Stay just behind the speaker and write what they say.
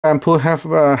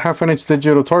VANPO half an inch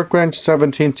digital torque wrench,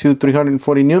 17 to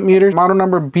 340 newton meters. Model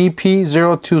number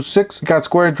BP026. Got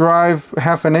square drive,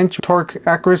 half an inch torque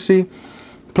accuracy,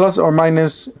 plus or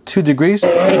minus 2 degrees.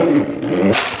 All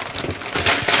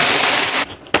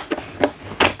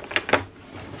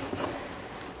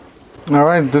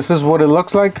right, this is what it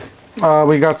looks like.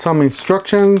 We got some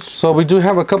instructions. So we do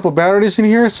have a couple batteries in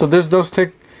here. So this does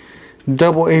take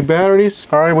AA batteries.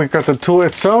 All right, we got the tool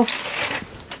itself.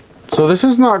 So this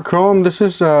is not chrome. This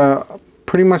is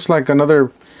pretty much like another,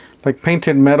 like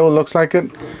painted metal. Looks like it.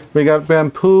 We got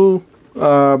VANPO.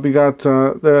 We got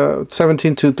the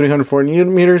 17 to 340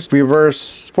 newton meters.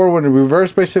 Reverse, forward and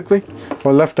reverse, basically,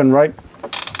 or left and right.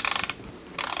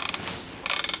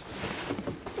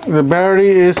 The battery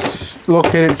is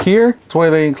located here. That's why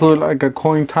they include like a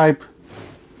coin type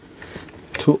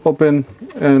to open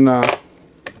and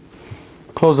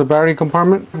close the battery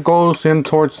compartment. It goes in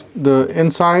towards the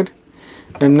inside,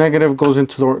 and negative goes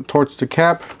into towards the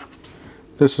cap.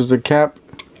 This is the cap.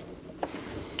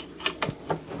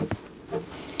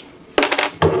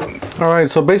 Alright,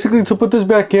 so basically to put this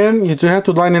back in, you just have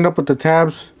to line it up with the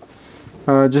tabs.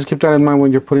 Just keep that in mind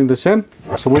when you're putting this in.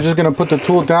 So we're just going to put the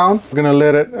tool down. We're going to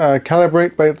let it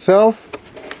calibrate by itself.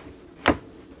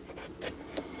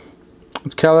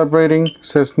 It's calibrating. It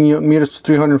says newton meters,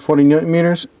 340 newton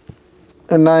meters.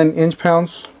 And 9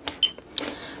 inch-pounds.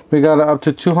 We got up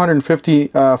to 250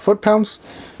 foot-pounds.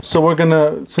 So we're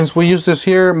gonna, since we use this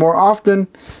here more often,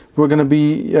 we're gonna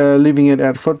be leaving it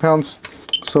at foot-pounds.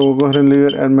 So we'll go ahead and leave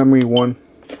it at memory 1.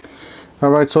 All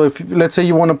right. So if let's say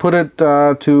you want to put it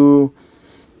to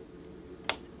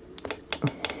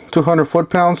 200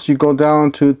 foot-pounds, you go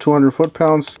down to 200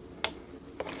 foot-pounds.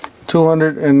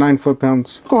 209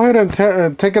 foot-pounds. Go ahead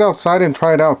and take it outside and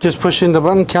try it out. Just pushing the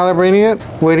button, calibrating it,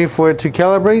 waiting for it to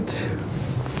calibrate.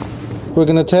 We're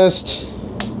gonna test.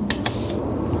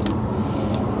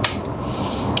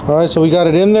 All right, so we got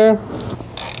it in there.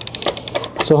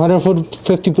 So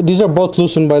 150. These are both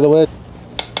loosened, by the way.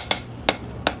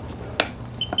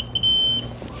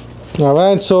 All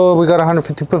right, so we got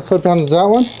 150 foot-pounds. That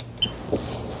one.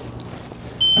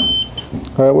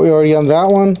 All right, we're already on that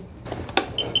one.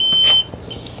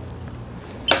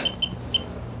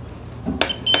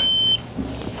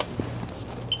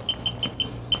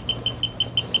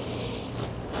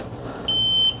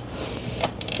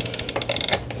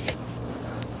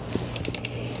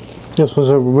 This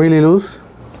was really loose.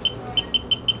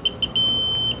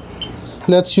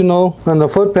 Lets you know on the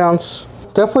foot-pounds.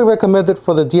 Definitely recommend it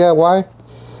for the DIY.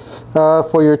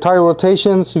 For your tire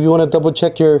rotations, if you want to double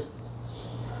check your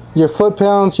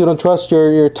foot-pounds, you don't trust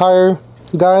your tire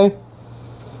guy.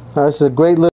 This is a great little